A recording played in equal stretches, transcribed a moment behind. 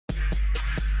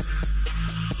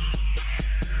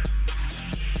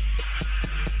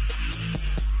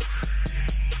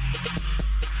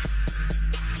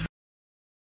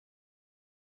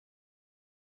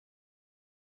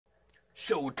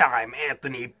Showtime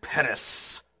Anthony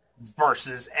Pettis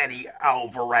versus Eddie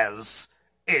Alvarez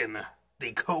in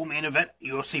the co-main event.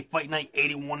 UFC Fight Night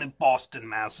 81 in Boston,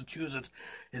 Massachusetts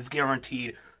is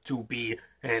guaranteed to be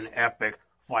an epic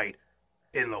fight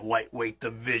in the lightweight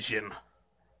division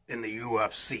in the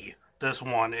UFC. This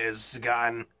one has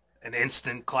gotten an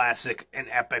instant classic, an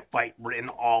epic fight written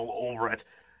all over it.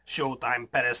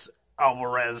 Showtime Pettis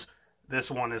Alvarez.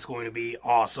 This one is going to be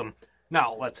awesome.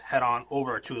 Now, let's head on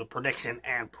over to the prediction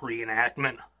and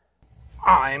pre-enactment.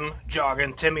 I'm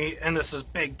Jogging Timmy, and this is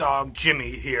Big Dog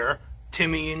Jimmy here.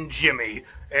 Timmy and Jimmy.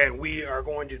 And we are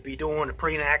going to be doing a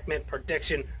pre-enactment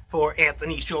prediction for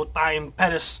Anthony Showtime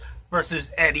Pettis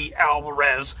versus Eddie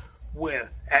Alvarez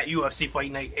at UFC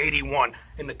Fight Night 81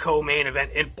 in the co-main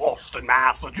event in Boston,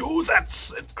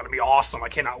 Massachusetts. It's going to be awesome. I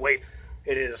cannot wait.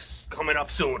 It is coming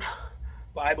up soon.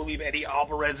 But I believe Eddie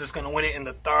Alvarez is going to win it in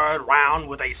the third round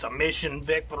with a submission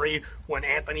victory when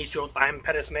Anthony Showtime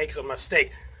Pettis makes a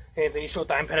mistake. Anthony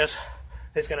Showtime Pettis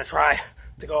is going to try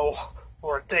to go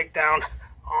for a takedown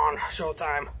on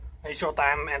Showtime.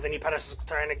 Anthony Pettis is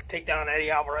trying to take down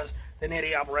Eddie Alvarez. Then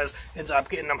Eddie Alvarez ends up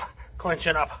getting him,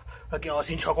 clinching up a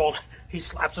guillotine chokehold. He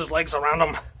slaps his legs around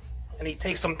him, and he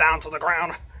takes him down to the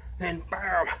ground. And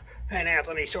bam! And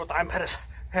Anthony Showtime Pettis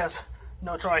has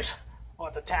no choice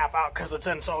but to tap out because it's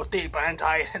in so deep and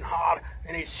tight and hard,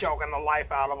 and he's choking the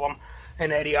life out of him.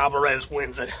 And Eddie Alvarez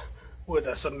wins it with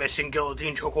a submission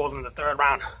guillotine chokehold in the third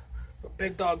round. But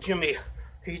Big Dog Jimmy,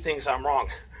 he thinks I'm wrong.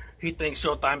 He thinks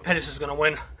Showtime Pettis is going to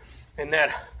win, and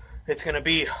that it's going to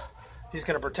be, he's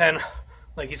going to pretend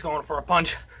like he's going for a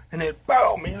punch, and then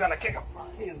boom, he's going to kick him.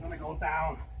 He's going to go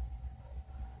down.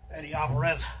 Eddie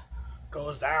Alvarez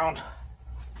goes down.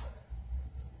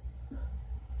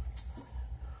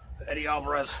 Eddie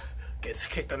Alvarez gets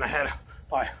kicked in the head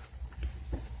by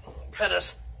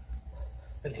Pettis,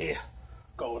 and he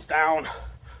goes down.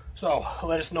 So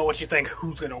let us know what you think.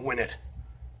 Who's going to win it?